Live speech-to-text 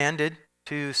commanded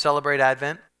to celebrate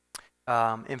Advent.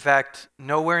 In fact,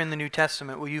 nowhere in the New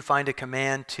Testament will you find a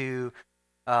command to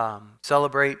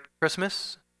celebrate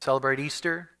Christmas, celebrate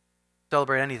Easter,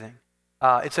 celebrate anything.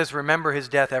 It says remember his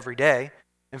death every day.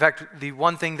 In fact, the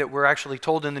one thing that we're actually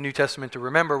told in the New Testament to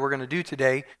remember, we're going to do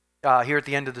today, here at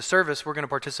the end of the service, we're going to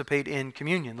participate in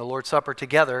communion, the Lord's Supper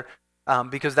together,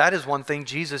 because that is one thing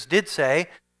Jesus did say,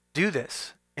 do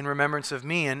this in remembrance of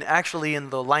me. And actually in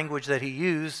the language that he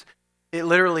used, it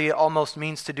literally almost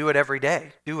means to do it every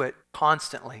day. Do it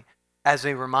constantly as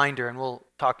a reminder, and we'll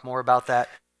talk more about that.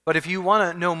 But if you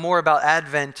want to know more about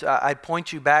Advent, I'd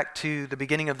point you back to the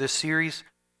beginning of this series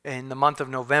in the month of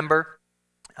November.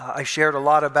 I shared a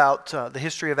lot about the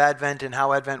history of Advent and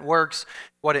how Advent works,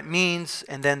 what it means,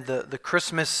 and then the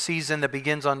Christmas season that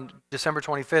begins on December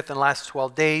 25th and lasts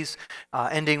 12 days,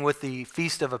 ending with the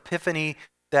Feast of Epiphany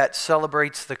that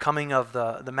celebrates the coming of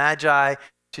the Magi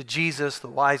to Jesus, the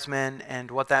wise men, and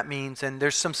what that means. And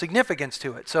there's some significance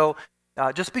to it. So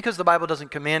just because the Bible doesn't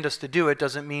command us to do it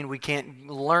doesn't mean we can't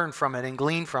learn from it and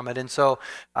glean from it. And so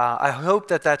I hope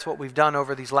that that's what we've done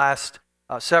over these last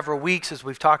several weeks as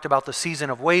we've talked about the season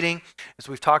of waiting, as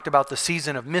we've talked about the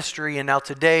season of mystery, and now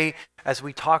today as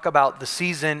we talk about the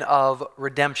season of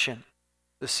redemption.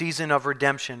 The season of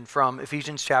redemption from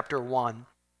Ephesians chapter 1,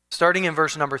 starting in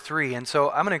verse number 3. And so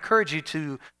I'm going to encourage you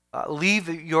to leave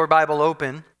your Bible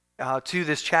open to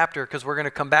this chapter because we're going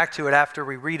to come back to it after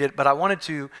we read it. But I wanted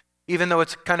to, even though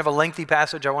it's kind of a lengthy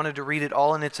passage, I wanted to read it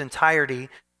all in its entirety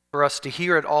for us to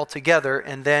hear it all together,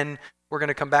 and then we're going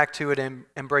to come back to it and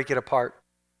break it apart.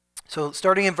 So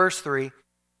starting in verse 3,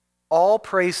 all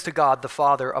praise to God the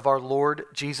Father of our Lord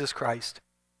Jesus Christ,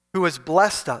 who has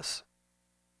blessed us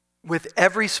with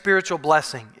every spiritual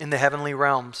blessing in the heavenly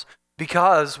realms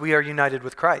because we are united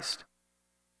with Christ.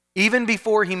 Even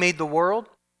before he made the world,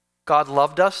 God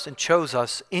loved us and chose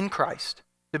us in Christ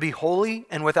to be holy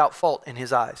and without fault in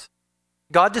his eyes.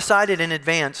 God decided in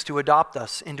advance to adopt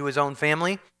us into his own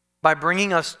family by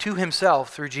bringing us to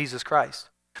himself through Jesus Christ.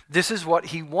 This is what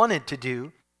he wanted to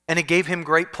do, and it gave him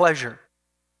great pleasure.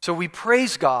 So we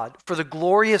praise God for the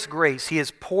glorious grace he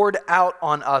has poured out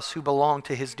on us who belong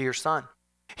to his dear Son.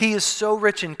 He is so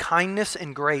rich in kindness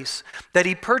and grace that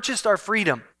he purchased our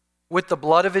freedom with the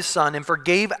blood of his Son and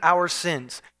forgave our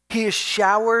sins. He has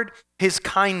showered his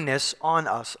kindness on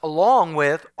us, along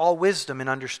with all wisdom and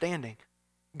understanding.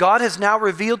 God has now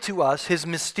revealed to us his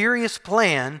mysterious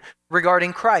plan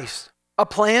regarding Christ, a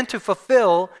plan to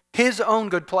fulfill his own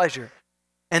good pleasure.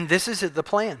 And this is the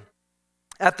plan.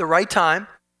 At the right time,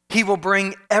 he will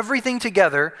bring everything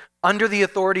together under the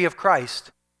authority of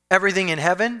Christ, everything in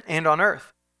heaven and on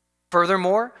earth.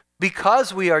 Furthermore,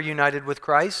 because we are united with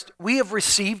Christ, we have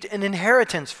received an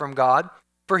inheritance from God,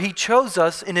 for he chose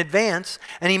us in advance,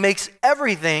 and he makes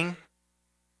everything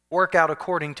work out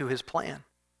according to his plan.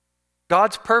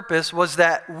 God's purpose was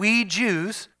that we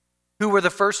Jews, who were the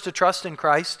first to trust in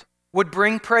Christ, would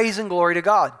bring praise and glory to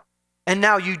God. And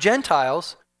now you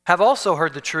Gentiles have also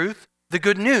heard the truth, the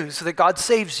good news that God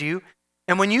saves you.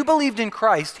 And when you believed in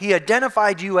Christ, he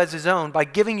identified you as his own by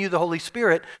giving you the Holy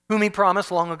Spirit, whom he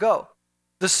promised long ago.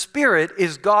 The Spirit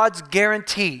is God's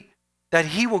guarantee that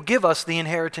he will give us the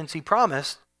inheritance he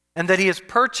promised and that he has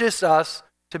purchased us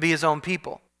to be his own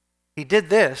people. He did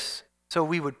this so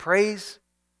we would praise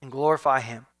and glorify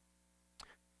him.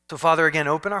 So Father, again,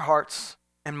 open our hearts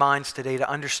and minds today to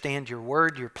understand your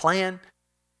word, your plan,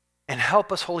 and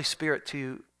help us, Holy Spirit,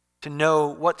 to know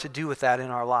what to do with that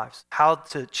in our lives, how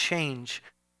to change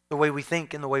the way we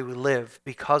think and the way we live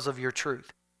because of your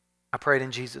truth. I pray it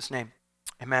in Jesus' name.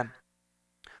 Amen.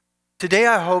 Today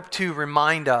I hope to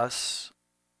remind us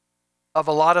of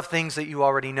a lot of things that you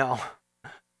already know.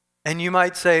 And you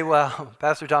might say, well,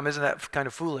 Pastor Tom, isn't that kind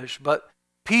of foolish? But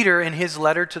Peter, in his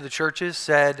letter to the churches,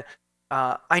 said,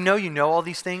 I know you know all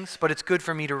these things, but it's good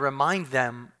for me to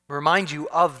remind you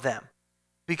of them.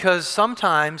 Because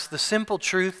sometimes the simple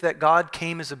truth that God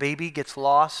came as a baby gets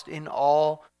lost in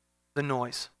all the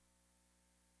noise.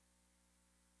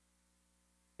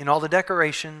 In all the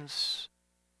decorations,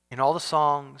 in all the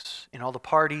songs, in all the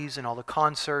parties, in all the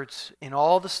concerts, in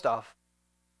all the stuff.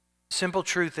 Simple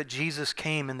truth that Jesus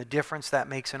came and the difference that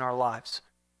makes in our lives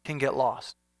can get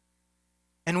lost.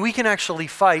 And we can actually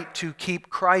fight to keep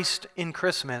Christ in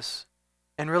Christmas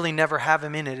and really never have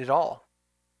him in it at all.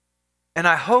 And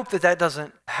I hope that that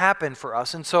doesn't happen for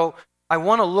us. And so I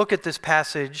want to look at this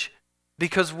passage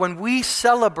because when we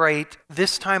celebrate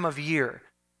this time of year,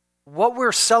 what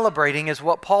we're celebrating is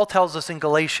what Paul tells us in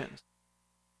Galatians.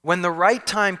 When the right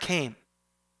time came,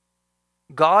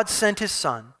 God sent his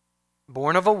Son,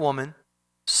 born of a woman,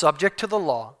 subject to the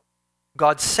law,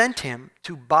 God sent him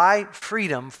to buy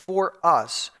freedom for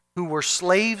us who were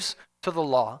slaves to the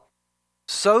law,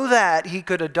 so that he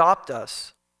could adopt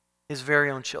us, his very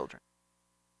own children.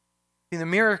 See, the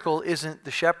miracle isn't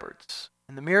the shepherds,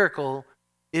 and the miracle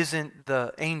isn't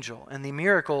the angel, and the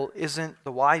miracle isn't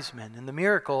the wise men, and the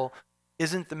miracle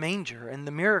isn't the manger, and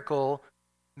the miracle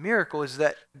is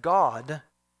that God,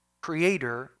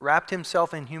 Creator, wrapped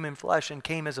himself in human flesh and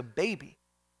came as a baby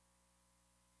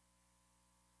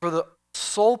for the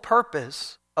sole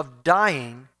purpose of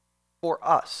dying for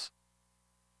us.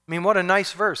 I mean, what a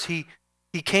nice verse. He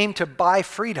came to buy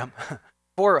freedom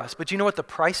for us. But you know what the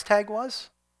price tag was?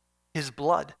 His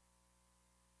blood.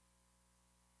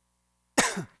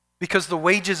 Because the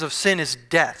wages of sin is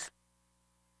death.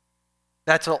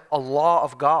 That's a law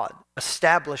of God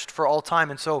established for all time.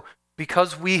 And so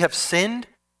because we have sinned,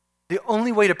 the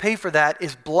only way to pay for that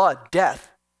is blood,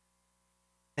 death.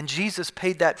 And Jesus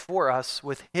paid that for us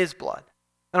with his blood.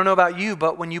 I don't know about you,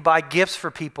 but when you buy gifts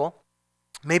for people,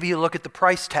 maybe you look at the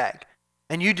price tag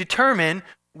and you determine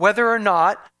whether or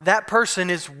not that person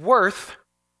is worth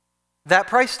that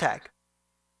price tag.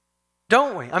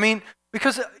 Don't we? I mean,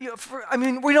 because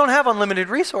we don't have unlimited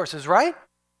resources, right?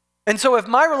 And so if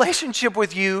my relationship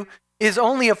with you is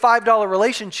only a $5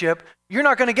 relationship, you're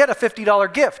not going to get a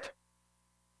 $50 gift.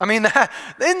 I mean,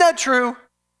 isn't that true?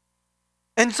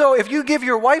 And so if you give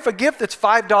your wife a gift that's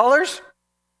 $5,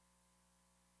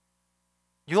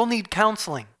 you'll need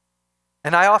counseling.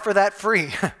 And I offer that free.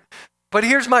 But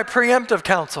here's my preemptive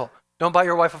counsel. Don't buy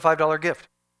your wife a $5 gift.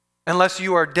 Unless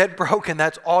you are dead broke and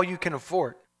that's all you can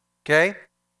afford. Okay?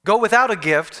 Go without a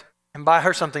gift and buy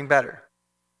her something better.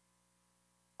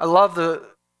 I love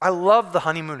the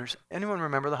Honeymooners. Anyone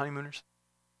remember the Honeymooners?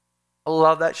 I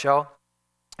love that show.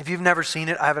 If you've never seen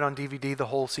it, I have it on DVD the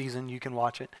whole season. You can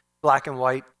watch it. Black and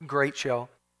white, great show.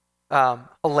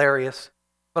 Hilarious.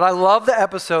 But I love the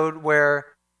episode where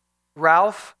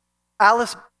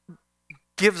Alice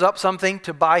gives up something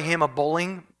to buy him a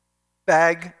bowling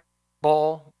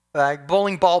ball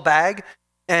bag.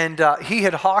 And he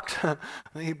had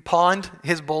he pawned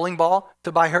his bowling ball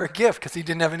to buy her a gift because he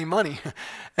didn't have any money.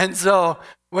 And so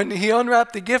when he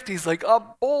unwrapped the gift, he's like, a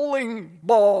bowling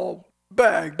ball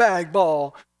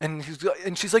ball. And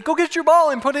she's like, go get your ball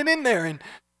and put it in there. And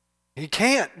he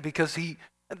can't because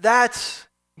that's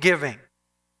giving.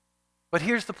 But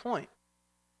here's the point.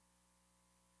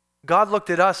 God looked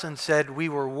at us and said we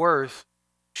were worth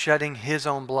shedding his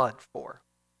own blood for.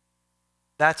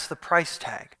 That's the price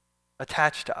tag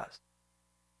attached to us.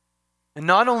 And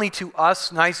not only to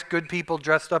us, nice, good people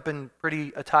dressed up in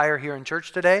pretty attire here in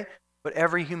church today, but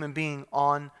every human being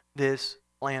on this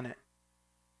planet.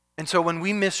 And so when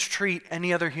we mistreat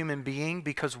any other human being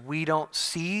because we don't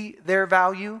see their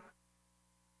value,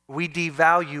 we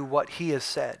devalue what he has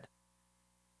said.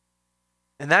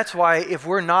 And that's why if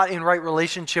we're not in right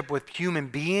relationship with human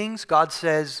beings, God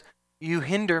says, you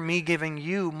hinder me giving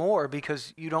you more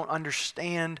because you don't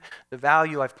understand the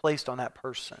value I've placed on that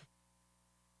person.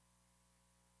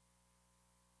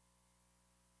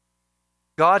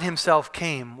 God himself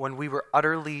came when we were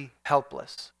utterly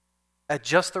helpless at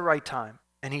just the right time,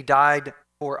 and he died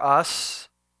for us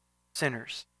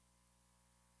sinners.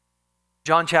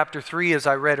 John chapter 3, as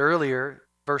I read earlier,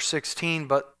 verse 16,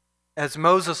 but as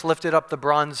Moses lifted up the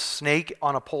bronze snake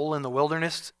on a pole in the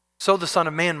wilderness, so the Son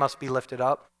of Man must be lifted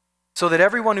up, so that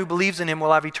everyone who believes in him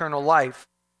will have eternal life.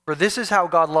 For this is how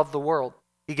God loved the world.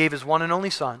 He gave his one and only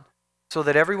Son, so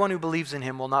that everyone who believes in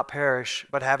him will not perish,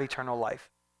 but have eternal life.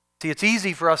 See, it's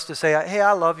easy for us to say, hey,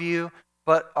 I love you,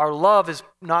 but our love is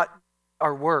not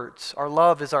our words. Our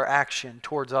love is our action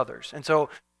towards others. And so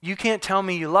you can't tell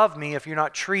me you love me if you're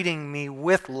not treating me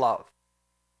with love.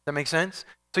 Does that make sense?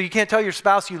 So you can't tell your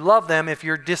spouse you love them if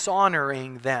you're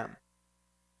dishonoring them.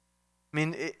 I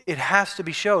mean, it has to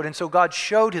be showed. And so God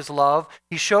showed his love.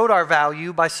 He showed our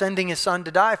value by sending his Son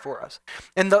to die for us.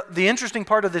 And the interesting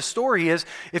part of this story is,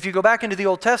 if you go back into the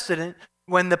Old Testament,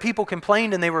 when the people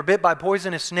complained and they were bit by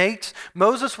poisonous snakes,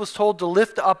 Moses was told to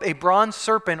lift up a bronze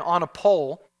serpent on a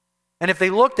pole. And if they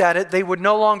looked at it, they would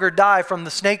no longer die from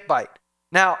the snake bite.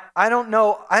 Now, I don't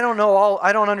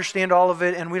understand all of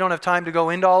it, and we don't have time to go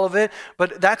into all of it,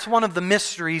 but that's one of the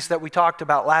mysteries that we talked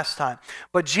about last time.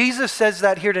 But Jesus says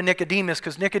that here to Nicodemus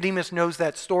because Nicodemus knows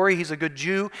that story. He's a good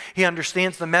Jew. He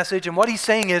understands the message. And what he's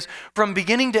saying is, from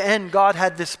beginning to end, God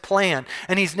had this plan,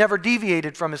 and he's never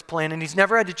deviated from his plan, and he's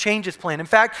never had to change his plan. In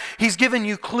fact, he's given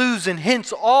you clues and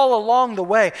hints all along the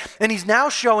way, and he's now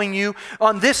showing you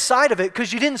on this side of it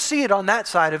because you didn't see it on that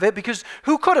side of it, because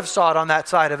who could have saw it on that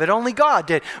side of it? Only God. God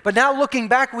did. But now looking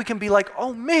back, we can be like,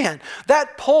 oh man,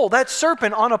 that pole, that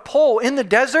serpent on a pole in the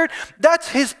desert, that's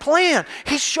his plan.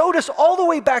 He showed us all the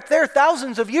way back there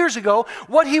thousands of years ago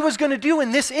what he was going to do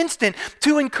in this instant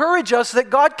to encourage us that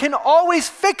God can always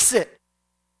fix it.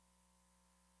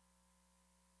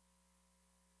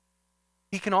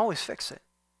 He can always fix it.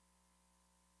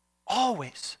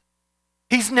 Always.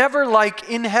 He's never like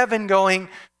in heaven going,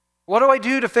 what do I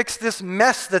do to fix this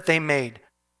mess that they made?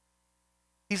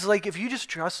 He's like, if you just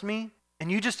trust me and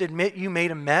you just admit you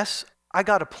made a mess, I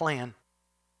got a plan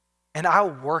and I'll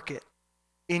work it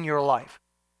in your life.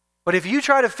 But if you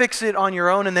try to fix it on your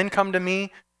own and then come to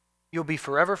me, you'll be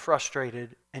forever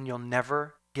frustrated and you'll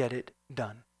never get it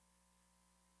done.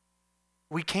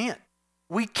 We can't.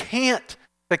 We can't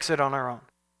fix it on our own.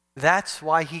 That's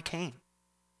why he came,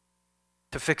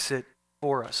 to fix it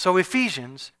for us. So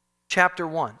Ephesians chapter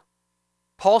 1,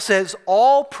 Paul says,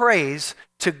 all praise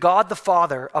to God the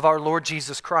Father of our Lord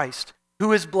Jesus Christ,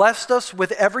 who has blessed us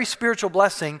with every spiritual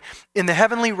blessing in the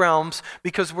heavenly realms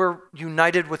because we're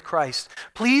united with Christ.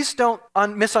 Please don't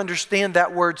misunderstand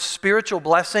that word spiritual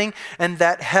blessing and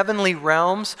that heavenly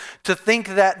realms to think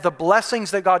that the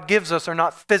blessings that God gives us are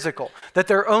not physical, that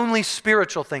they're only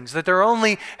spiritual things, that they're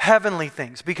only heavenly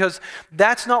things, because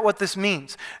that's not what this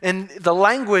means. And the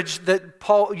language that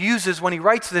Paul uses when he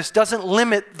writes this doesn't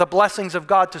limit the blessings of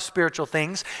God to spiritual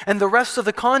things, and the rest of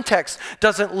the context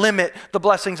doesn't limit the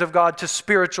blessings of God to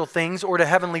spiritual things or to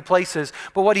heavenly places.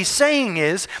 But what he's saying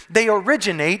is they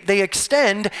originate, they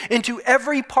extend into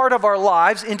every part of our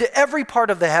lives, into every part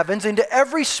of the heavens, into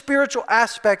every spiritual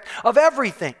aspect of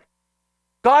everything.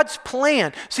 God's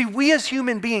plan. See, we as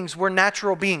human beings, we're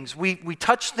natural beings. We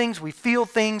touch things, we feel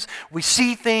things, we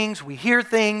see things, we hear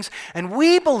things, and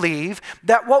we believe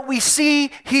that what we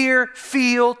see, hear,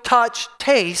 feel, touch,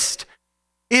 taste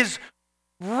is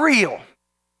real.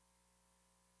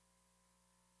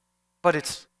 But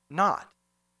it's not.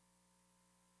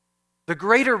 The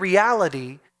greater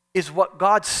reality is what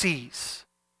God sees.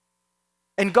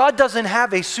 And God doesn't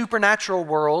have a supernatural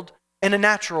world and a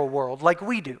natural world like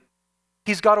we do.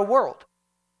 He's got a world.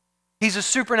 He's a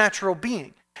supernatural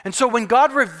being. And so when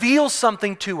God reveals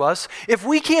something to us, if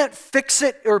we can't fix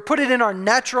it or put it in our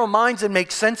natural minds and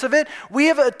make sense of it, we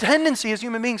have a tendency as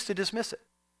human beings to dismiss it.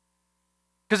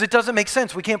 Because it doesn't make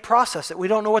sense. We can't process it. We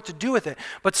don't know what to do with it.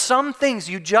 But some things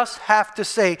you just have to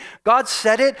say, God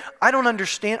said it, I don't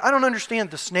understand. I don't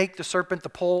understand the snake, the serpent, the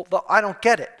pole. I don't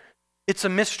get it. It's a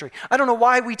mystery. I don't know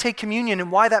why we take communion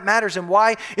and why that matters and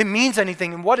why it means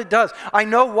anything and what it does. I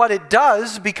know what it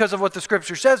does because of what the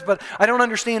scripture says, but I don't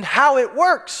understand how it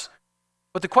works.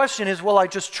 But the question is, will I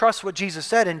just trust what Jesus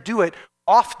said and do it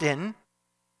often?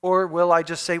 Or will I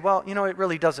just say, well, it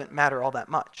really doesn't matter all that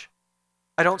much.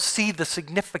 I don't see the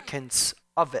significance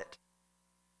of it.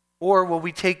 Or will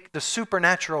we take the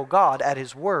supernatural God at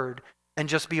his word and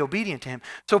just be obedient to him?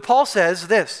 So Paul says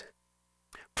this,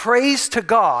 praise to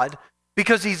God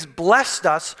because he's blessed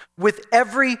us with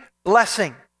every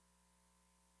blessing.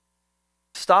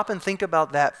 Stop and think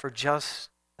about that for just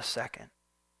a second.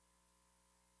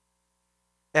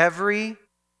 Every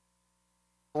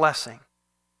blessing.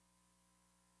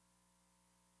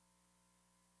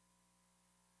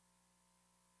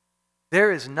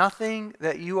 There is nothing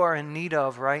that you are in need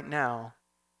of right now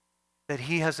that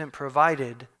he hasn't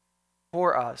provided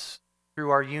for us through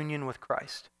our union with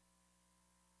Christ.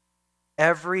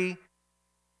 Every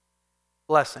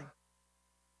blessing.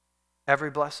 Every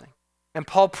blessing. And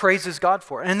Paul praises God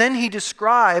for it. And then he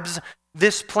describes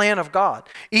this plan of God.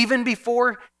 Even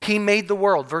before he made the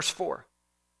world, verse 4.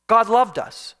 God loved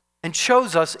us and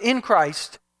chose us in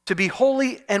Christ to be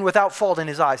holy and without fault in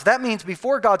his eyes. That means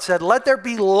before God said, let there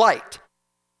be light,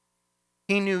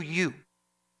 he knew you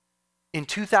in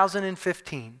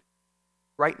 2015,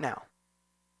 right now.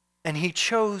 And he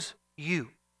chose you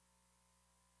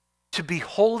to be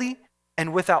holy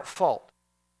and without fault.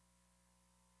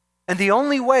 And the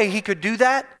only way he could do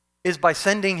that is by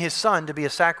sending his son to be a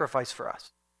sacrifice for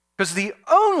us. Because the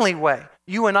only way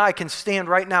you and I can stand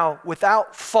right now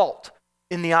without fault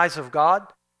in the eyes of God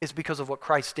is because of what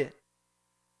Christ did.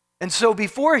 And so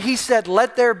before he said,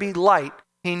 let there be light,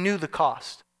 he knew the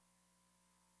cost.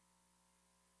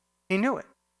 He knew it.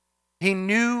 He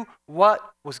knew what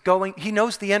was going. He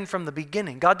knows the end from the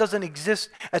beginning. God doesn't exist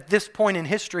at this point in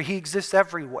history. He exists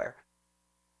everywhere.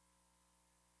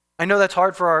 I know that's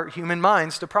hard for our human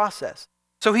minds to process.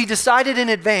 So he decided in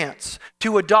advance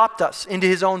to adopt us into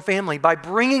his own family by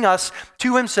bringing us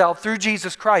to himself through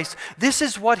Jesus Christ. This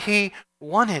is what he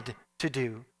wanted to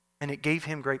do, and it gave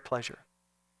him great pleasure.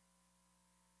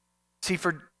 See,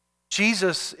 for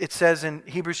Jesus, it says in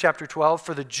Hebrews chapter 12,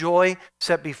 for the joy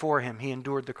set before him, he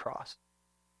endured the cross.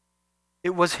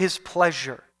 It was his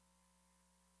pleasure.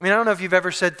 I mean, I don't know if you've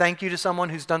ever said thank you to someone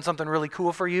who's done something really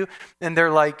cool for you, and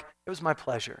they're like, it was my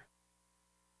pleasure.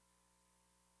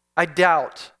 I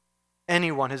doubt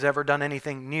anyone has ever done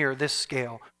anything near this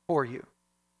scale for you.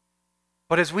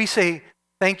 But as we say,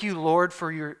 thank you, Lord,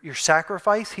 for your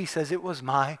sacrifice, he says, it was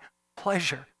my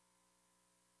pleasure.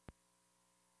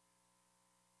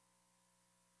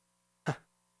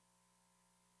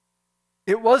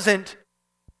 It wasn't,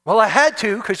 well, I had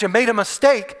to because you made a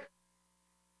mistake.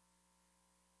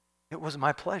 It was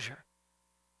my pleasure.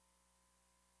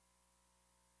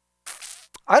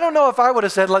 I don't know if I would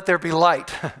have said, let there be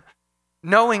light,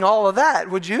 knowing all of that,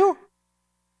 would you?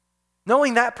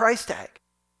 Knowing that price tag.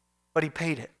 But he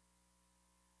paid it.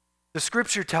 The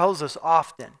scripture tells us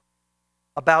often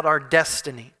about our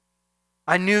destiny.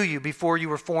 I knew you before you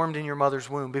were formed in your mother's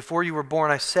womb. Before you were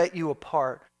born, I set you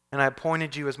apart, and I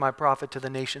appointed you as my prophet to the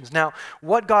nations. Now,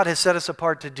 what God has set us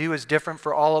apart to do is different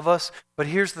for all of us, but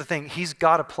here's the thing. He's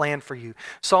got a plan for you.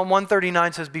 Psalm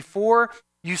 139 says,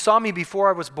 you saw me before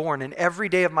I was born, and every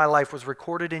day of my life was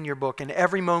recorded in your book, and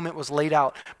every moment was laid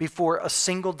out before a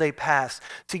single day passed.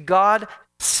 See, God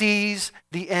sees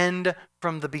the end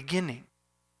from the beginning.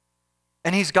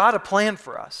 And he's got a plan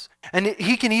for us. And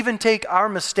he can even take our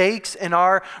mistakes and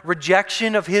our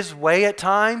rejection of his way at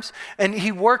times, and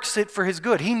he works it for his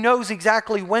good. He knows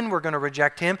exactly when we're going to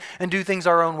reject him and do things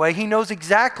our own way. He knows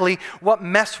exactly what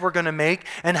mess we're going to make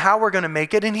and how we're going to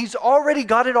make it, and he's already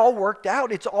got it all worked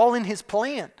out. It's all in his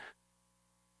plan.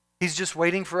 He's just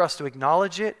waiting for us to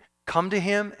acknowledge it, come to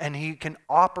him, and he can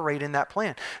operate in that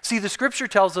plan. See, the scripture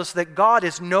tells us that God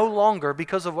is no longer,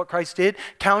 because of what Christ did,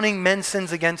 counting men's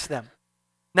sins against them.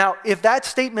 Now, if that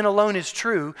statement alone is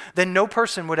true, then no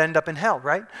person would end up in hell,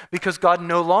 right? Because God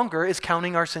no longer is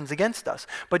counting our sins against us.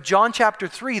 But John chapter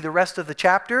 3, the rest of the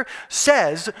chapter,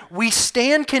 says we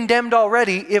stand condemned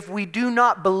already if we do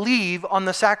not believe on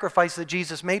the sacrifice that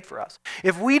Jesus made for us.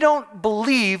 If we don't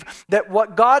believe that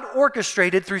what God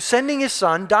orchestrated through sending his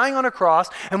son, dying on a cross,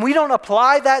 and we don't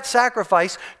apply that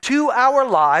sacrifice to our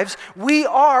lives, we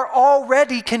are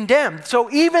already condemned.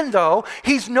 So even though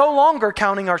he's no longer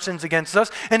counting our sins against us,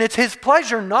 and it's his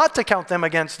pleasure not to count them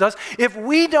against us, if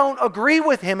we don't agree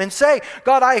with him and say,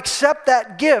 God, I accept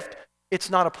that gift, it's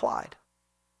not applied.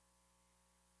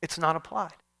 It's not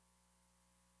applied.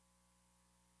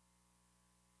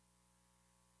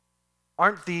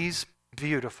 Aren't these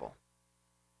beautiful?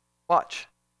 Watch.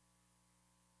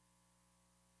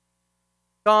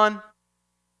 Gone.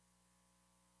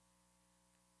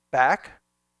 Back.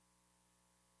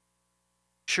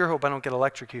 Sure hope I don't get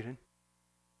electrocuted.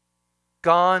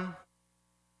 Gone.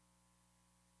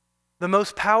 The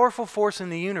most powerful force in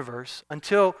the universe,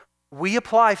 until we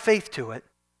apply faith to it.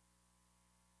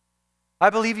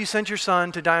 I believe you sent your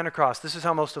son to die on a cross. This is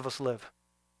how most of us live.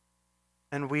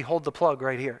 And we hold the plug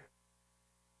right here.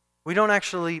 We don't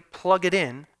actually plug it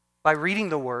in by reading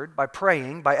the word, by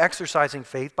praying, by exercising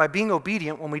faith, by being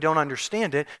obedient when we don't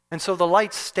understand it, and so the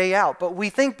lights stay out. But we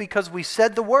think because we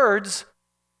said the words,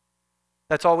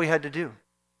 that's all we had to do.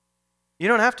 You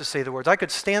don't have to say the words. I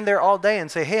could stand there all day and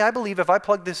say, hey, I believe if I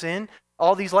plug this in,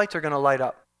 all these lights are going to light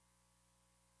up.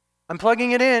 I'm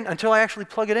plugging it in. Until I actually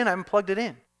plug it in, I haven't plugged it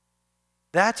in.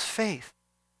 That's faith.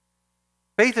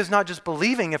 Faith is not just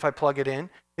believing if I plug it in.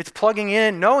 It's plugging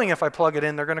in, knowing if I plug it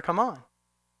in, they're going to come on.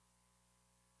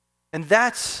 And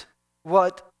that's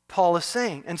what Paul is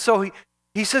saying. And so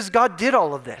he says God did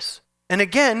all of this. And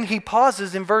again, he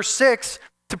pauses in verse 6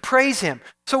 to praise him.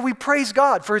 So we praise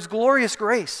God for his glorious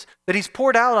grace that he's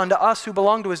poured out onto us who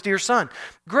belong to his dear son.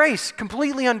 Grace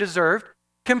completely undeserved,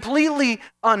 completely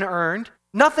unearned,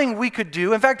 nothing we could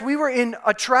do. In fact, we were in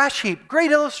a trash heap.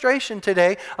 Great illustration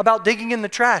today about digging in the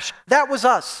trash. That was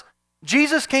us.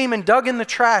 Jesus came and dug in the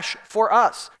trash for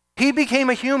us. He became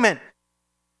a human.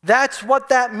 That's what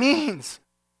that means.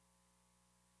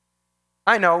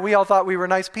 I know, we all thought we were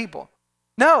nice people.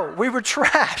 No, we were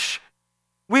trash.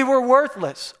 We were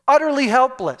worthless, utterly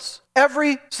helpless,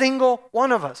 every single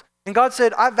one of us. And God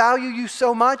said, I value you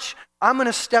so much, I'm going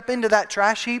to step into that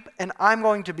trash heap and I'm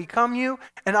going to become you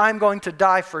and I'm going to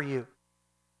die for you.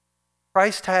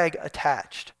 Price tag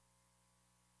attached.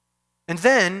 And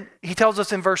then he tells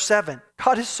us in verse 7,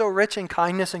 God is so rich in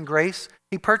kindness and grace.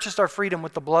 He purchased our freedom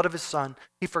with the blood of his son.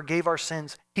 He forgave our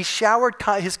sins. He showered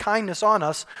his kindness on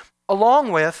us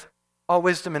along with all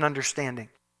wisdom and understanding.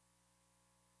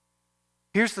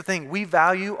 Here's the thing, we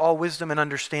value all wisdom and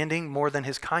understanding more than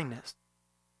his kindness.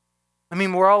 I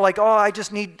mean, we're all like, oh,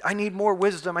 I need more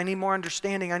wisdom, I need more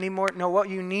understanding, I need more. No, what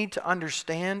you need to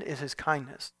understand is his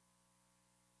kindness.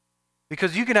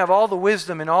 Because you can have all the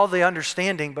wisdom and all the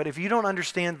understanding, but if you don't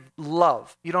understand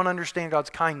love, you don't understand God's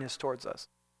kindness towards us,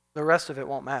 the rest of it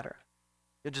won't matter.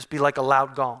 It'll just be like a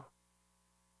loud gong.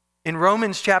 In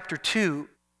Romans chapter 2,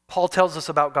 Paul tells us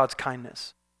about God's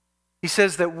kindness. He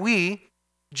says that we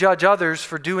judge others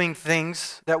for doing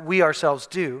things that we ourselves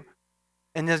do.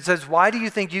 And it says, why do you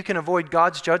think you can avoid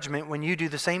God's judgment when you do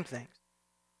the same things?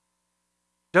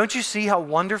 Don't you see how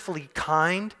wonderfully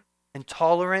kind and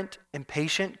tolerant and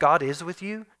patient God is with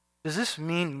you? Does this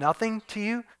mean nothing to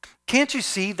you? Can't you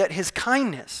see that his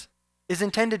kindness is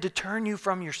intended to turn you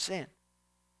from your sin?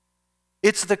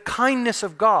 It's the kindness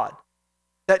of God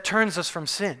that turns us from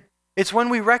sin. It's when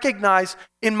we recognize,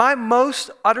 in my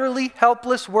most utterly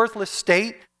helpless, worthless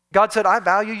state, God said, I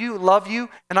value you, love you,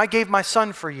 and I gave my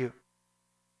son for you.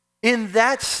 In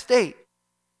that state,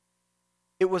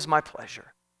 it was my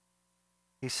pleasure,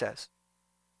 he says.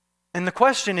 And the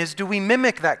question is, do we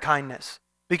mimic that kindness?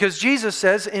 Because Jesus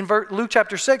says in Luke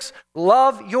chapter 6,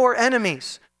 love your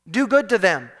enemies, do good to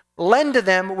them, lend to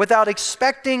them without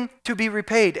expecting to be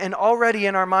repaid. And already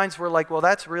in our minds, we're like, well,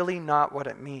 that's really not what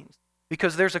it means.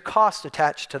 Because there's a cost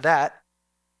attached to that.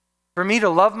 For me to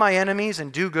love my enemies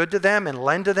and do good to them and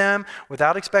lend to them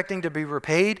without expecting to be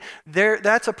repaid,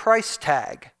 that's a price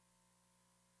tag.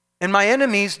 And my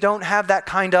enemies don't have that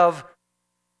kind of,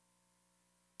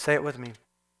 say it with me,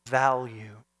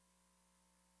 value.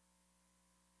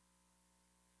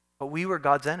 But we were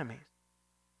God's enemies.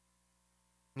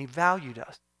 And he valued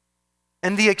us.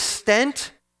 And the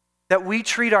extent that we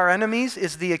treat our enemies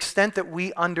is the extent that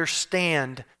we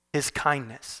understand his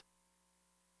kindness.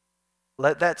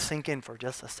 Let that sink in for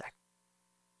just a second.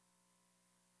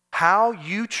 How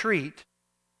you treat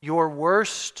your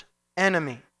worst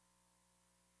enemy,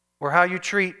 or how you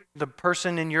treat the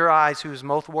person in your eyes who is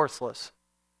most worthless,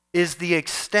 is the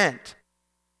extent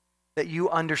that you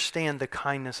understand the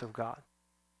kindness of God.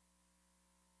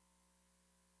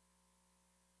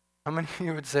 How many of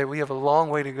you would say we have a long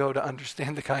way to go to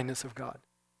understand the kindness of God?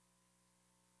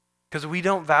 Because we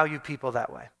don't value people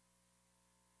that way.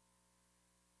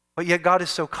 But yet God is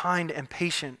so kind and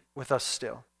patient with us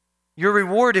still. Your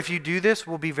reward, if you do this,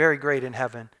 will be very great in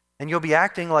heaven. And you'll be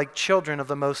acting like children of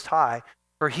the Most High,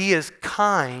 for he is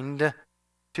kind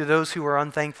to those who are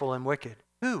unthankful and wicked.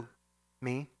 Who?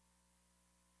 Me?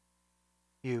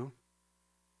 You?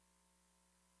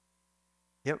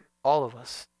 Yep, all of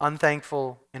us.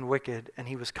 Unthankful and wicked, and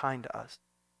he was kind to us.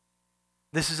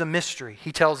 This is a mystery.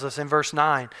 He tells us in verse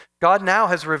 9, God now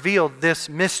has revealed this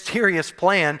mysterious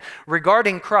plan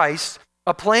regarding Christ,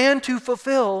 a plan to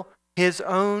fulfill his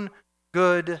own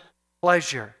good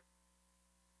pleasure.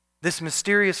 This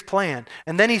mysterious plan.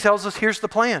 And then he tells us, here's the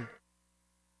plan.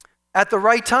 At the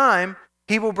right time,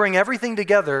 he will bring everything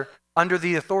together under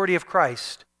the authority of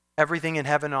Christ, everything in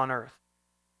heaven and on earth.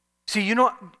 See,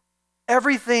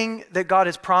 everything that God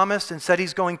has promised and said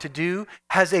he's going to do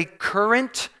has a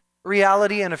current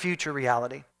reality and a future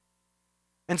reality.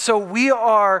 And so we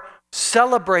are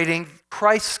celebrating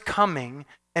Christ's coming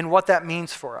and what that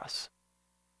means for us.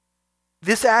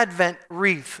 This Advent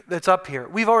wreath that's up here,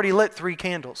 we've already lit 3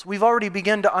 candles. We've already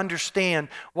begun to understand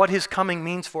what his coming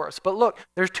means for us. But look,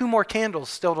 there's 2 more candles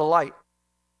still to light.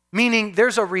 Meaning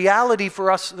there's a reality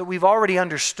for us that we've already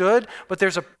understood, but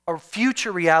there's a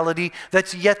future reality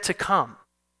that's yet to come.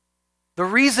 The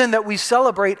reason that we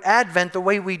celebrate Advent the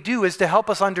way we do is to help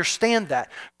us understand that.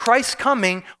 Christ's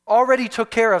coming already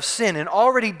took care of sin and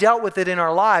already dealt with it in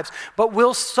our lives, but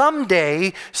we'll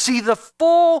someday see the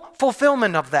full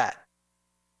fulfillment of that.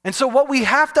 And so what we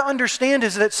have to understand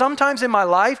is that sometimes in my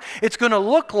life, it's going to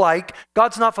look like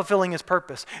God's not fulfilling his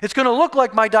purpose. It's going to look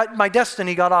like my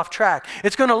destiny got off track.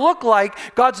 It's going to look like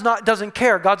God's doesn't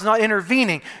care. God's not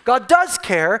intervening. God does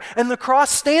care, and the cross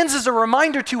stands as a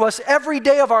reminder to us every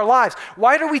day of our lives.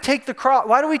 Why do we take the cross?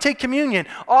 Why do we take communion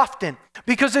often?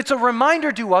 Because it's a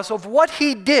reminder to us of what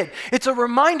he did. It's a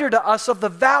reminder to us of the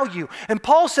value. And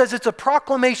Paul says it's a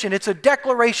proclamation, it's a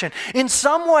declaration. In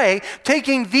some way,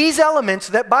 taking these elements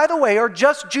that, by the way, are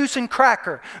just juice and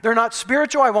cracker. They're not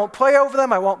spiritual. I won't pray over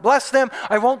them. I won't bless them.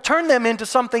 I won't turn them into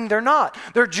something they're not.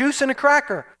 They're juice and a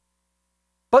cracker.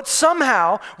 But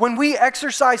somehow, when we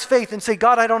exercise faith and say,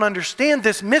 God, I don't understand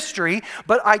this mystery,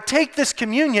 but I take this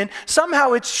communion,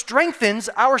 somehow it strengthens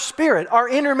our spirit, our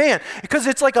inner man, because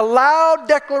it's like a loud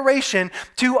declaration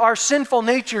to our sinful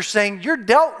nature saying, you're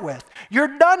dealt with,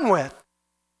 you're done with.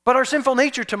 But our sinful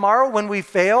nature tomorrow, when we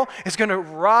fail, is going to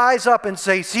rise up and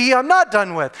say, see, I'm not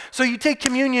done with. So you take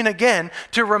communion again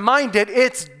to remind it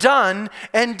it's done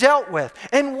and dealt with.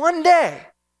 And one day,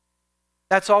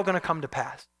 that's all going to come to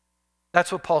pass. That's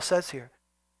what Paul says here.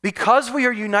 Because we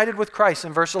are united with Christ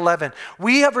in verse 11,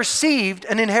 we have received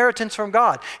an inheritance from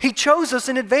God. He chose us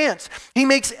in advance. He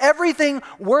makes everything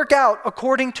work out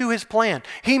according to his plan.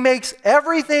 He makes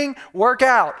everything work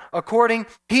out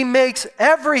he makes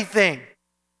everything.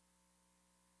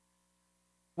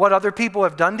 What other people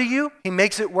have done to you, he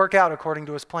makes it work out according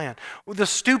to his plan. The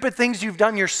stupid things you've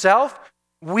done yourself,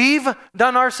 we've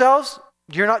done ourselves.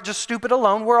 You're not just stupid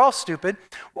alone. We're all stupid.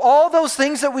 All those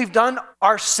things that we've done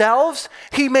ourselves,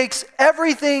 he makes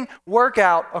everything work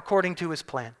out according to his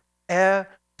plan.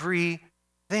 Everything.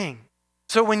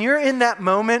 So when you're in that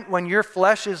moment when your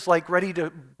flesh is like ready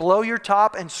to blow your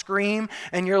top and scream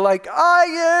and you're like,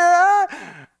 oh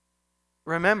yeah,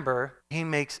 remember, he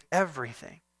makes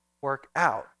everything work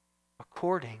out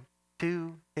according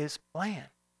to his plan.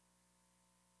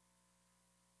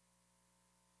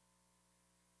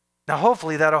 Now,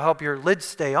 hopefully that'll help your lid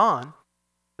stay on,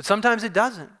 but sometimes it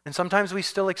doesn't. And sometimes we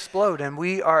still explode, and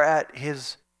we are at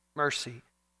his mercy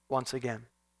once again.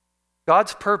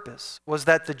 God's purpose was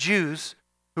that the Jews,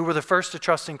 who were the first to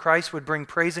trust in Christ, would bring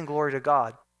praise and glory to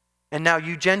God. And now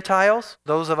you Gentiles,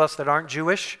 those of us that aren't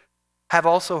Jewish, have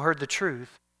also heard the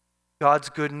truth, God's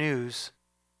good news,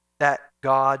 that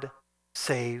God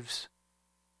saves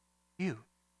you.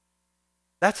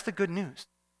 That's the good news.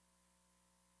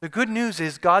 The good news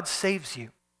is God saves you,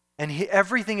 and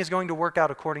everything is going to work out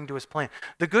according to his plan.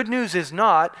 The good news is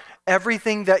not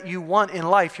everything that you want in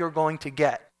life you're going to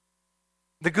get.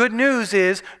 The good news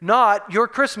is not your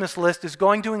Christmas list is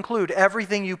going to include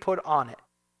everything you put on it.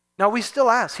 Now we still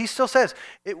ask. He still says,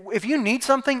 if you need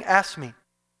something, ask me.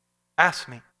 Ask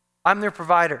me. I'm their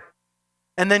provider.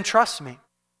 And then trust me.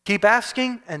 Keep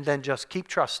asking and then just keep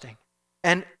trusting.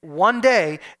 And one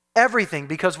day, everything,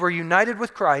 because we're united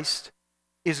with Christ,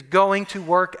 is going to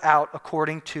work out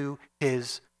according to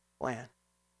his plan.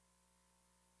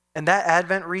 And that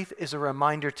Advent wreath is a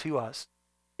reminder to us.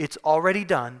 It's already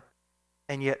done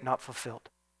and yet not fulfilled.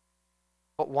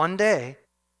 But one day,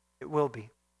 it will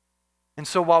be. And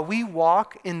so while we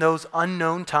walk in those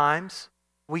unknown times,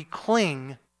 we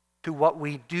cling to what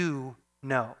we do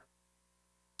know.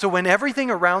 So when everything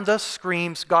around us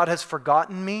screams, God has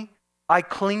forgotten me, I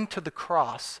cling to the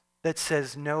cross that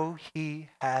says, no, he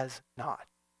has not.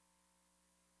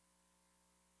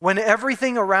 When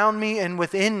everything around me and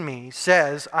within me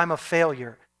says I'm a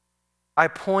failure, I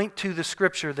point to the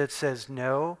scripture that says,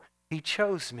 no, he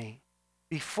chose me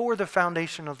before the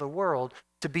foundation of the world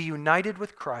to be united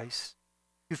with Christ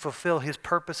to fulfill his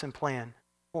purpose and plan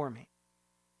for me.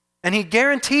 And he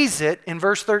guarantees it in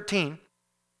verse 13.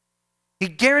 He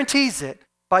guarantees it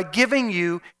by giving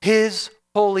you his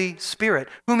Holy Spirit,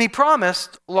 whom he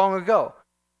promised long ago.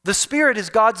 The Spirit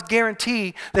is God's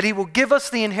guarantee that he will give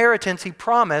us the inheritance he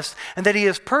promised and that he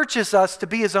has purchased us to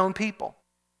be his own people.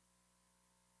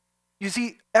 You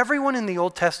see, everyone in the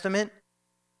Old Testament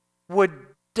would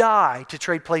die to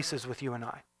trade places with you and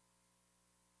I.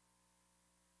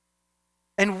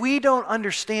 And we don't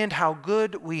understand how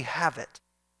good we have it.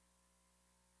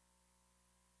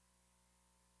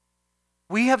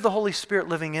 We have the Holy Spirit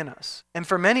living in us. And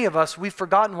for many of us, we've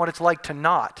forgotten what it's like to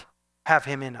not have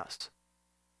him in us.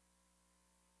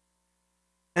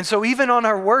 And so even on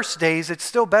our worst days, it's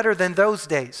still better than those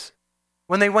days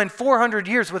when they went 400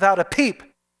 years without a peep.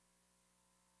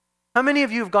 How many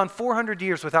of you have gone 400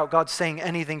 years without God saying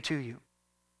anything to you?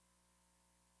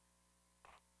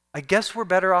 I guess we're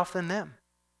better off than them.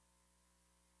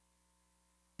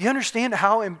 Do you understand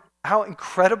how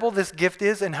incredible this gift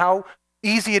is and how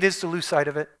easy it is to lose sight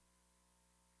of it?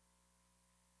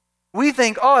 We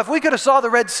think, oh, if we could have saw the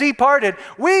Red Sea parted,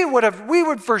 we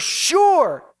would for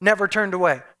sure never turned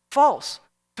away. False.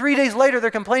 3 days later,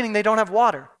 they're complaining they don't have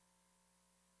water.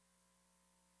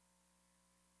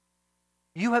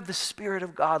 You have the Spirit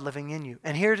of God living in you.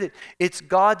 And here's it. It's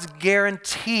God's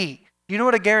guarantee. You know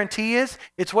what a guarantee is?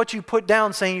 It's what you put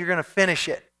down saying you're going to finish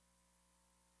it.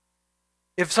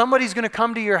 If somebody's going to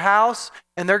come to your house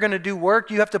and they're going to do work,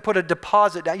 you have to put a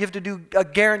deposit down. You have to do a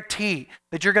guarantee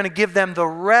that you're going to give them the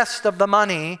rest of the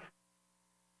money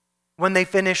when they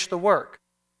finish the work.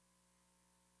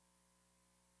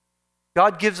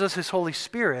 God gives us his Holy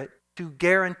Spirit to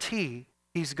guarantee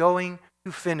he's going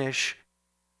to finish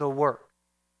the work.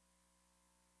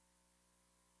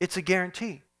 It's a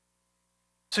guarantee.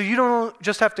 So you don't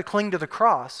just have to cling to the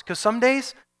cross, because some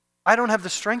days I don't have the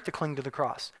strength to cling to the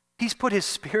cross. He's put his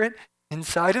Spirit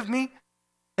inside of me,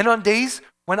 and on days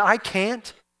when I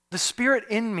can't, the Spirit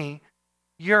in me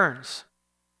yearns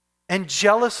and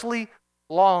jealously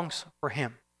longs for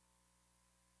him.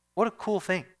 What a cool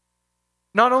thing.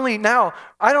 Not only now,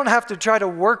 I don't have to try to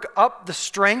work up the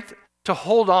strength to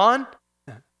hold on.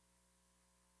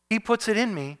 He puts it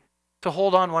in me to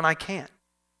hold on when I can't.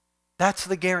 That's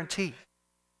the guarantee.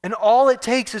 And all it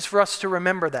takes is for us to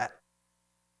remember that,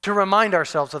 to remind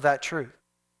ourselves of that truth.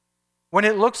 When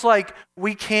it looks like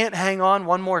we can't hang on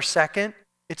one more second,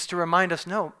 it's to remind us,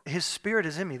 no, his Spirit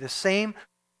is in me. The same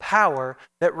power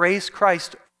that raised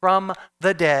Christ from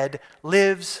the dead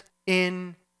lives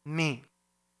in me.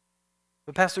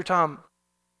 But Pastor Tom,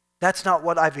 that's not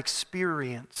what I've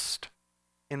experienced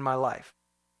in my life.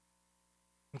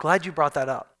 I'm glad you brought that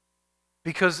up.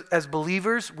 Because as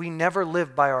believers, we never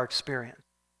live by our experience.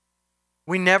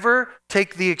 We never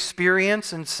take the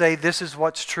experience and say, this is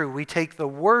what's true. We take the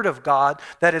Word of God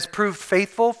that has proved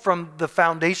faithful from the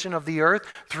foundation of the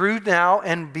earth through now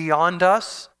and beyond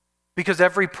us, because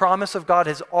every promise of God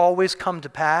has always come to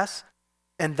pass,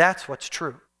 and that's what's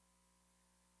true.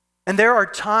 And there are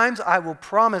times, I will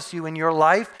promise you, in your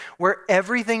life where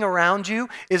everything around you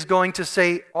is going to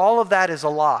say all of that is a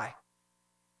lie.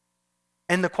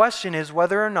 And the question is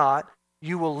whether or not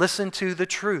you will listen to the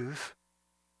truth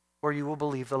or you will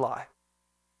believe the lie.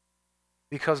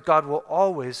 Because God will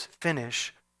always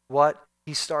finish what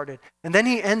he started. And then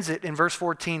he ends it in verse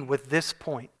 14 with this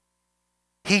point.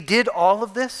 He did all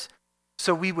of this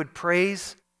so we would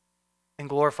praise and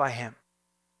glorify him.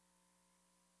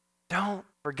 Don't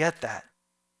forget that.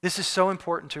 This is so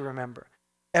important to remember.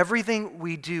 Everything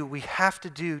we do, we have to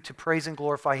do to praise and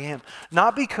glorify him.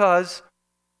 Not because,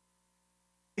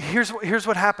 here's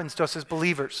what happens to us as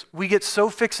believers. We get so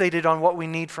fixated on what we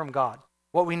need from God.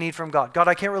 What we need from God. God,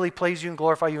 I can't really praise you and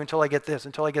glorify you until I get this,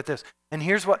 until I get this. And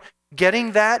here's what,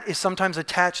 getting that is sometimes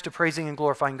attached to praising and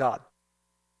glorifying God.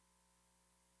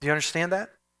 Do you understand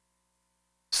that?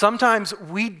 Sometimes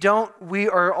we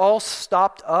are all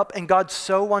stopped up and God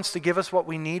so wants to give us what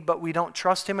we need, but we don't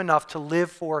trust him enough to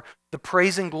live for the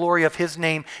praise and glory of his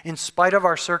name in spite of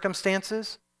our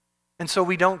circumstances. And so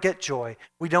we don't get joy.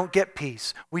 We don't get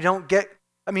peace. Let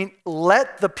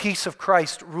the peace of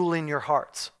Christ rule in your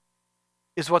hearts,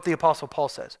 is what the Apostle Paul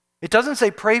says. It doesn't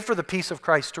say pray for the peace of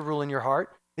Christ to rule in your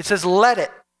heart. It says let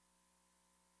it.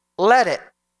 Let it.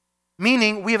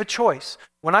 Meaning we have a choice.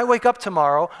 When I wake up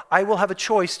tomorrow, I will have a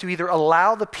choice to either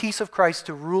allow the peace of Christ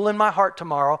to rule in my heart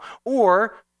tomorrow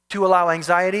or to allow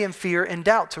anxiety and fear and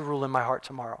doubt to rule in my heart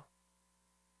tomorrow.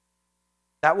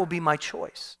 That will be my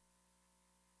choice.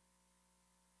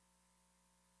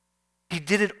 He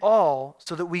did it all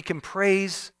so that we can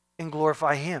praise and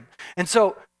glorify him. And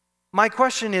so my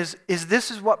question is this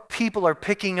is what people are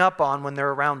picking up on when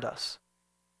they're around us?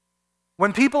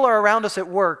 When people are around us at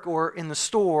work or in the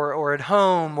store or at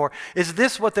home, or is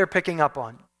this what they're picking up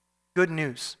on? Good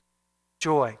news,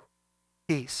 joy,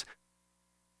 peace.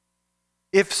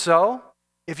 If so,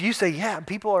 if you say, yeah,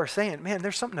 people are saying, man,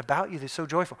 there's something about you that's so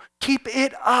joyful, keep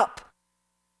it up.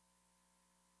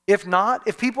 If not,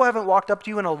 if people haven't walked up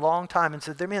to you in a long time and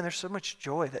said, man, there's so much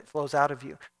joy that flows out of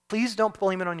you, please don't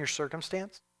blame it on your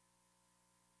circumstance.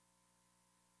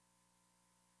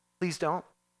 Please don't.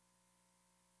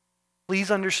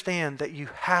 Please understand that you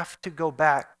have to go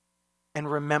back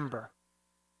and remember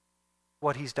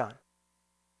what he's done.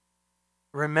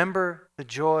 Remember the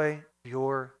joy of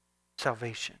your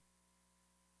salvation.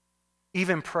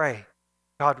 Even pray,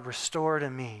 God, restore to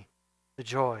me the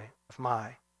joy of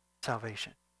my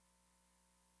salvation.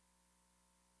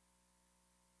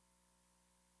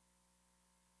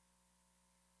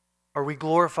 Are we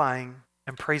glorifying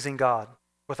and praising God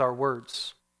with our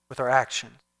words, with our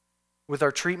actions, with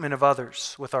our treatment of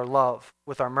others, with our love,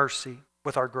 with our mercy,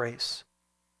 with our grace?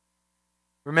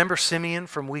 Remember Simeon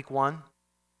from week 1?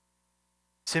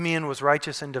 Simeon was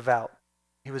righteous and devout.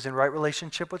 He was in right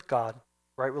relationship with God,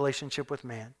 right relationship with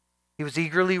man. He was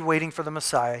eagerly waiting for the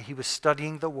Messiah. He was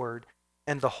studying the Word,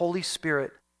 and the Holy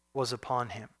Spirit was upon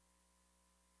him.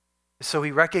 So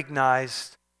he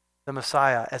recognized the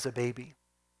Messiah as a baby.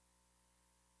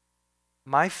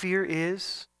 My fear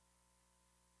is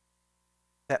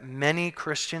that many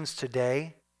Christians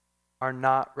today are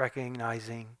not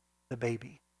recognizing the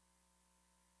baby.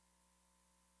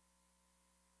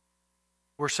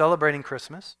 We're celebrating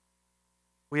Christmas.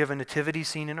 We have a nativity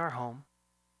scene in our home.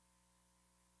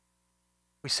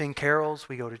 We sing carols,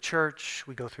 we go to church,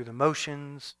 we go through the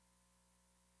motions,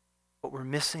 but we're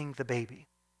missing the baby.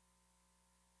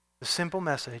 The simple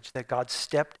message that God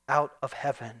stepped out of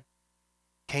heaven,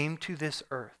 came to this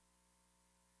earth,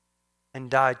 and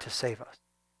died to save us.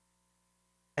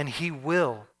 And he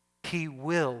will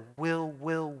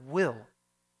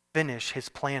finish his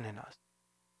plan in us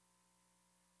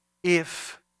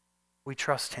if we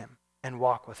trust him and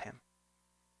walk with him.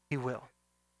 He will.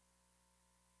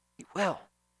 He will.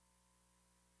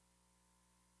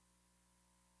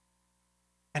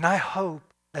 And I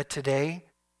hope that today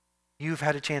you've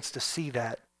had a chance to see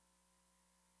that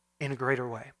in a greater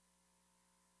way.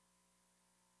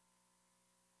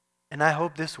 And I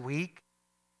hope this week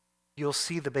you'll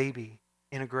see the baby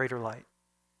in a greater light.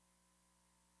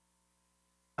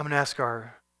 I'm going to ask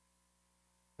our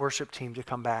worship team to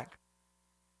come back.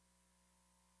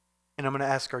 And I'm going to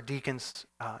ask our deacons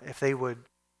if they would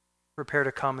prepare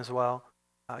to come as well.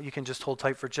 You can just hold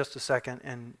tight for just a second,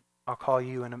 and I'll call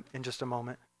you in just a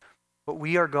moment. But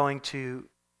we are going to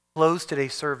close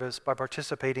today's service by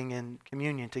participating in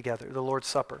communion together, the Lord's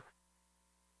Supper.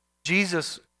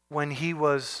 Jesus, when he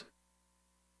was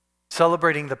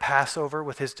celebrating the Passover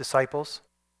with his disciples,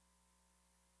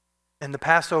 and the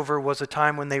Passover was a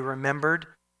time when they remembered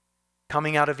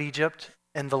coming out of Egypt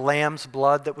and the lamb's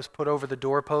blood that was put over the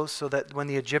doorpost so that when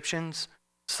the Egyptians'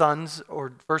 sons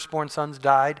or firstborn sons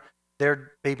died,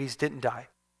 their babies didn't die.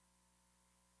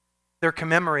 They're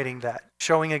commemorating that,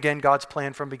 showing again God's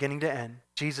plan from beginning to end.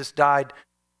 Jesus died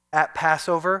at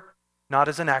Passover, not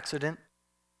as an accident.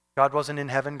 God wasn't in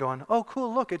heaven going, oh,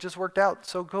 cool, look, it just worked out.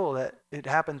 So cool that it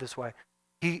happened this way.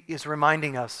 He is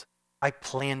reminding us, I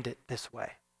planned it this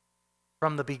way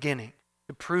from the beginning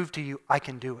to prove to you I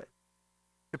can do it,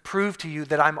 to prove to you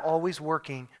that I'm always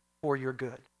working for your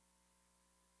good,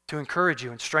 to encourage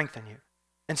you and strengthen you.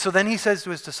 And so then he says to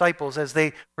his disciples, as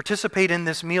they participate in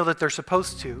this meal that they're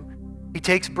supposed to, he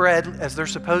takes bread as they're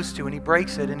supposed to, and he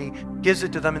breaks it, and he gives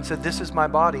it to them and said, this is my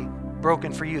body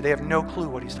broken for you. They have no clue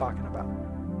what he's talking about.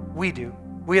 We do.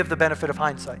 We have the benefit of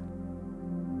hindsight.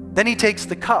 Then he takes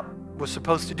the cup, was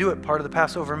supposed to do it, part of the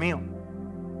Passover meal.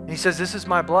 And he says, this is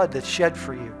my blood that's shed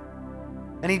for you.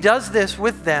 And he does this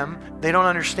with them. They don't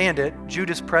understand it.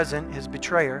 Judas present, his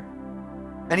betrayer.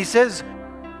 And he says,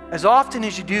 as often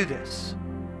as you do this,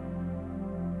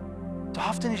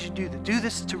 do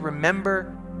this to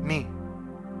remember me.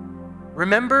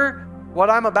 Remember what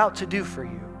I'm about to do for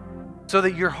you so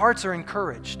that your hearts are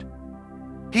encouraged.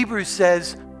 Hebrews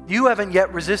says, you haven't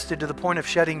yet resisted to the point of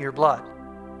shedding your blood.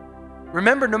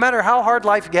 Remember, no matter how hard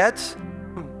life gets,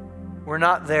 we're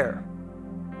not there.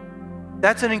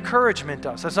 That's an encouragement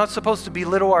to us. That's not supposed to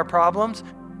belittle our problems.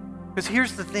 Because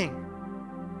here's the thing.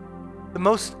 The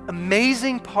most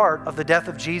amazing part of the death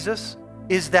of Jesus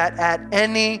is that at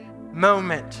any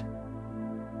moment,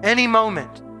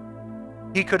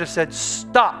 he could have said,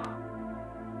 stop.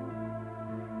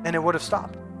 And it would have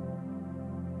stopped.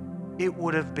 It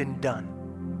would have been done.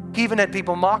 He even had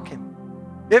people mock him.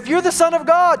 If you're the Son of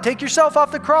God, take yourself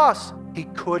off the cross. He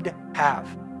could have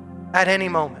at any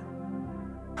moment.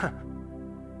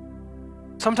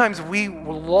 Sometimes we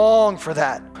will long for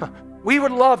that. We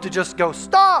would love to just go,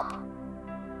 stop.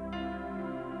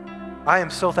 I am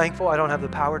so thankful I don't have the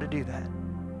power to do that.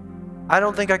 I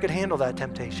don't think I could handle that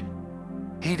temptation.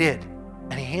 He did,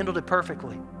 and he handled it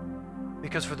perfectly.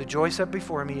 Because for the joy set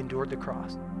before him, he endured the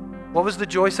cross. What was the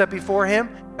joy set before him?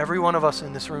 Every one of us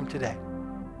in this room today.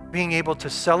 Being able to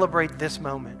celebrate this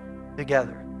moment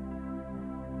together.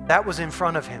 That was in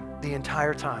front of him the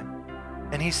entire time.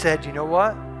 And he said, you know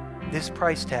what? This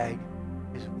price tag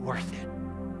is worth it.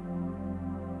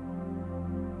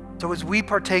 So as we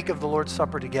partake of the Lord's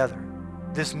Supper together,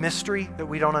 this mystery that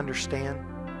we don't understand,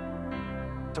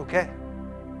 it's okay.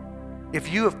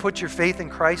 If you have put your faith in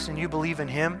Christ and you believe in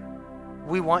him,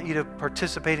 we want you to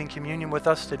participate in communion with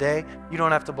us today. You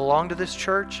don't have to belong to this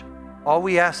church. All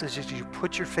we ask is just you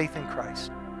put your faith in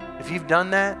Christ. If you've done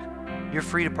that, you're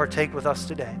free to partake with us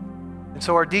today. And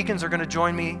so our deacons are going to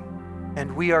join me,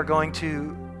 and we are going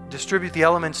to distribute the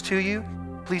elements to you.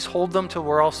 Please hold them till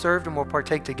we're all served and we'll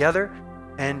partake together.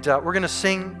 And we're going to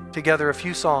sing together a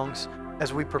few songs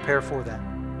as we prepare for that.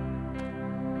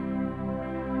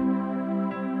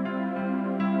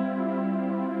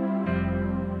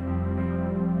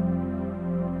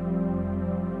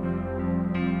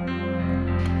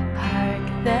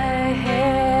 Hark the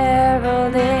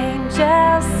herald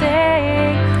angels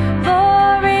sing,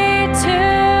 glory to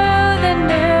the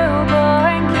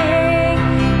newborn King.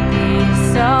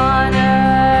 Peace on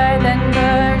earth and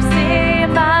mercy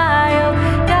mild,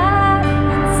 God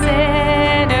and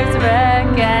sinners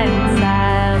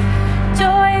reconciled.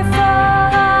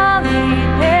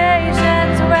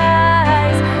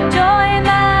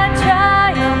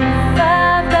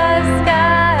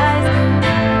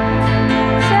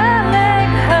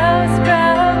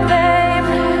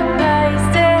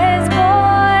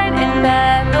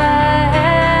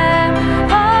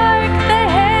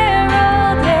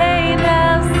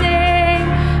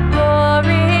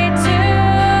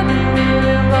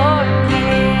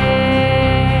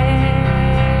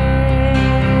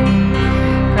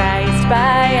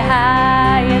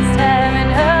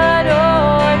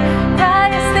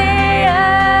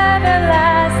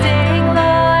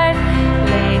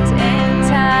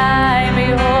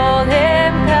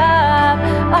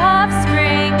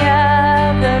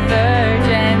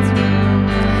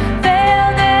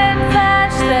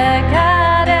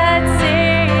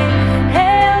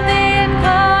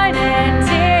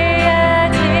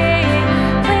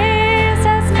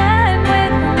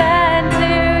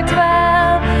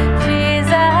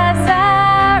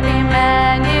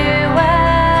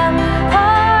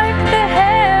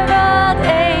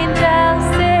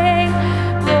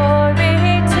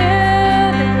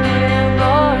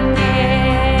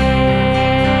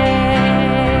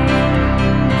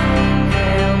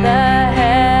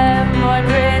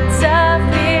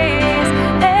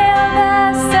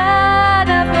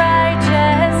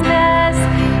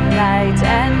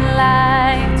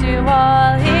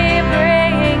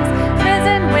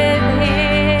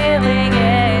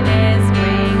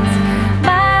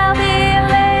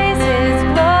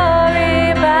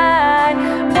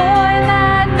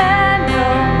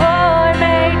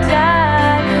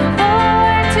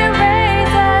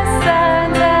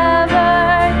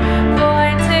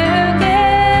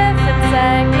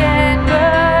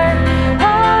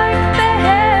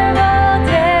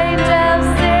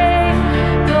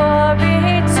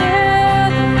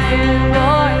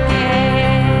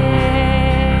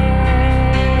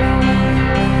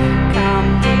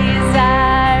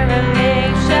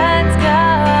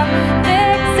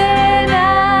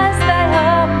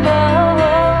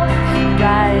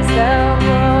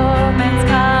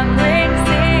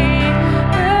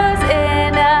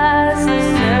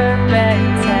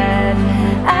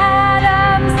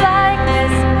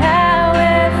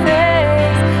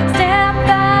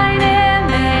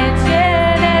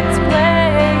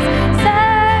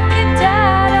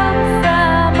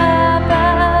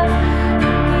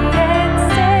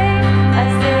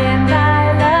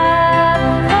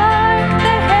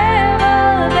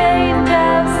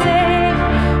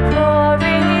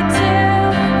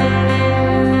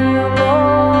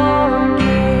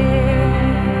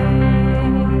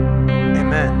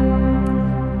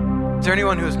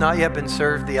 anyone who has not yet been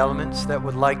served the elements that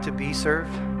would like to be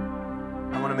served,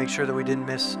 I want to make sure that we didn't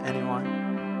miss anyone.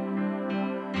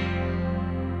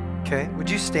 Okay, would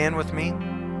you stand with me?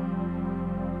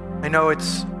 I know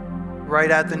it's right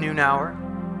at the noon hour,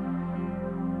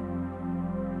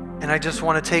 and I just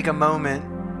want to take a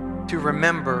moment to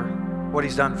remember what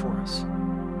he's done for us.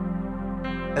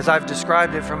 As I've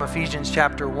described it from Ephesians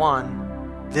chapter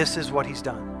 1, this is what he's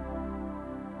done.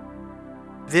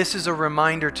 This is a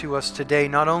reminder to us today,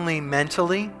 not only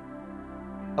mentally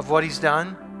of what he's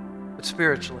done, but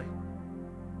spiritually.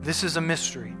 This is a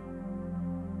mystery.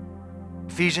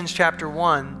 Ephesians chapter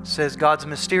 1 says God's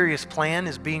mysterious plan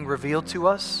is being revealed to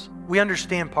us. We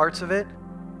understand parts of it,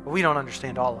 but we don't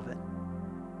understand all of it.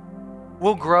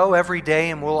 We'll grow every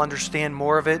day and we'll understand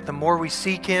more of it. The more we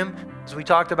seek him, as we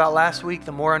talked about last week,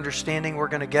 the more understanding we're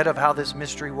going to get of how this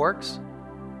mystery works.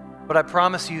 But I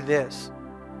promise you this,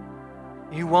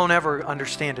 you won't ever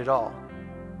understand it all.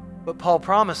 But Paul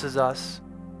promises us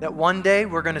that one day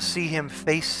we're going to see him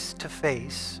face to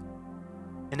face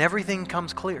and everything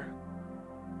comes clear.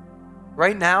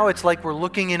 Right now, it's like we're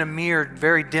looking in a mirror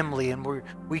very dimly and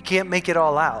we can't make it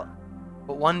all out.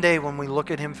 But one day when we look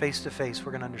at him face to face,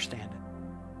 we're going to understand it.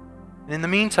 And in the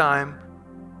meantime,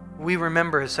 we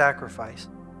remember his sacrifice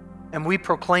and we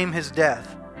proclaim his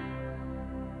death.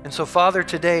 And so, Father,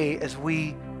 today, as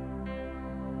we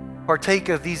partake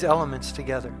of these elements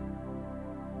together,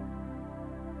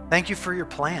 thank you for your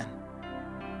plan.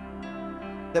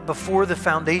 That before the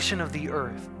foundation of the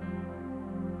earth,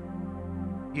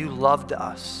 you loved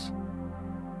us.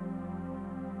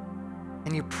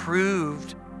 And you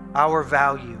proved our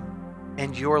value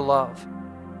and your love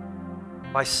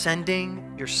by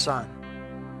sending your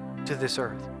Son to this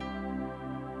earth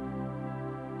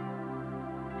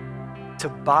to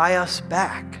buy us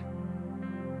back.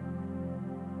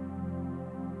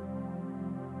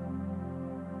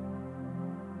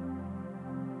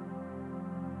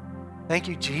 Thank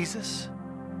you, Jesus,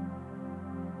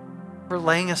 for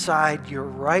laying aside your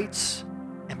rights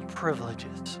and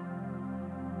privileges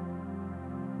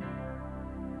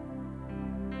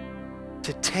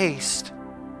to taste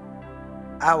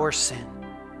our sin,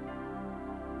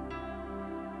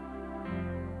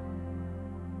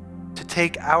 to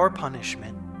take our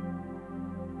punishment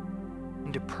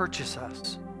and to purchase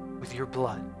us with your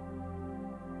blood.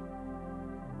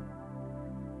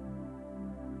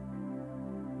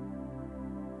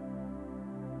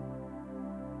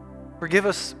 Forgive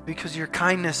us because your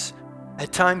kindness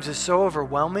at times is so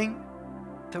overwhelming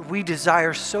that we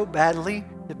desire so badly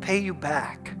to pay you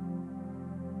back.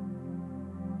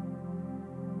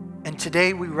 And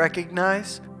today we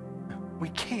recognize we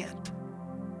can't.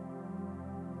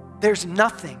 There's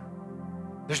nothing.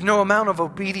 There's no amount of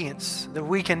obedience that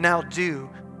we can now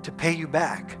do to pay you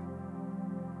back.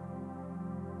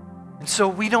 And so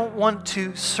we don't want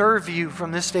to serve you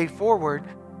from this day forward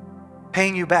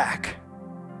paying you back.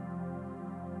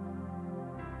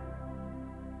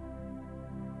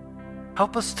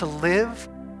 Help us to live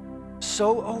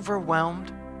so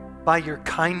overwhelmed by your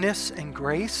kindness and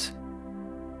grace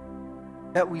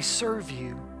that we serve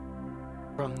you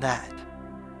from that.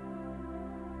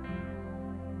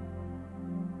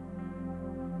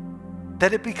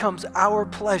 That it becomes our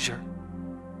pleasure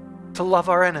to love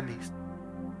our enemies,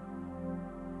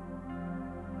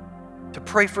 to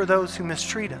pray for those who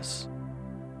mistreat us,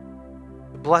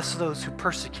 to bless those who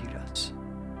persecute us,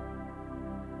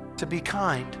 to be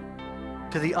kind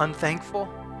to the unthankful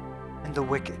and the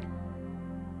wicked,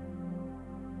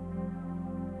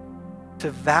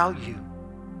 to value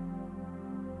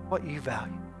what you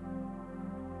value,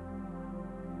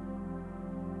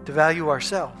 to value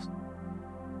ourselves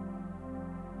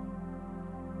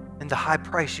and the high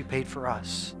price you paid for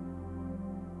us.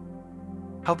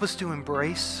 Help us to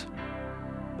embrace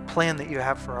the plan that you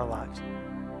have for our lives,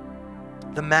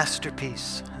 the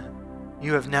masterpiece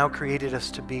you have now created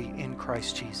us to be in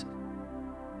Christ Jesus.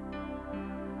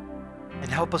 And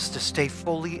help us to stay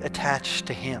fully attached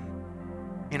to him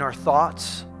in our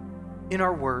thoughts, in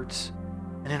our words,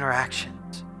 and in our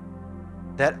actions,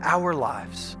 that our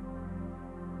lives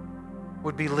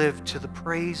would be lived to the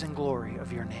praise and glory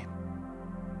of your name.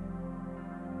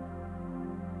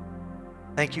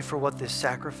 Thank you for what this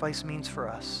sacrifice means for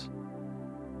us.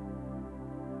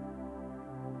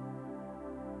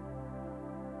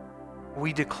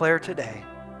 We declare today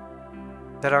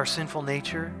that our sinful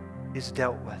nature is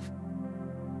dealt with.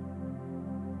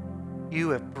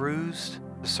 You have bruised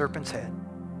the serpent's head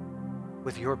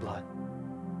with your blood.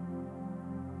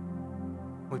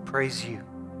 We praise you.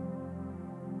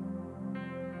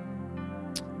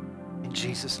 In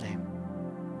Jesus' name,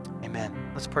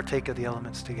 amen. Let's partake of the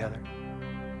elements together.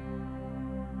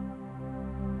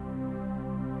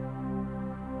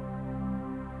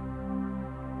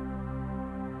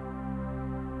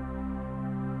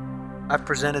 I've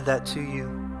presented that to you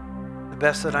the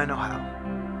best that I know how.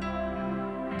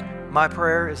 My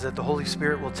prayer is that the Holy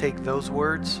Spirit will take those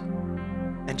words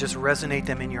and just resonate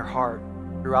them in your heart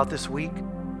throughout this week,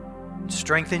 and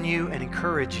strengthen you and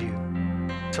encourage you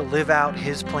to live out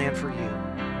His plan for you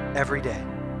every day.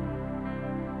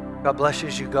 God bless you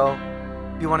as you go.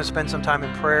 If you want to spend some time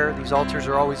in prayer, these altars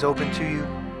are always open to you.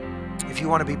 If you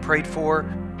want to be prayed for,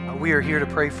 we are here to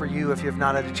pray for you if you have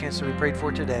not had a chance to be prayed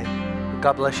for today.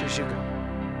 God bless you as you go.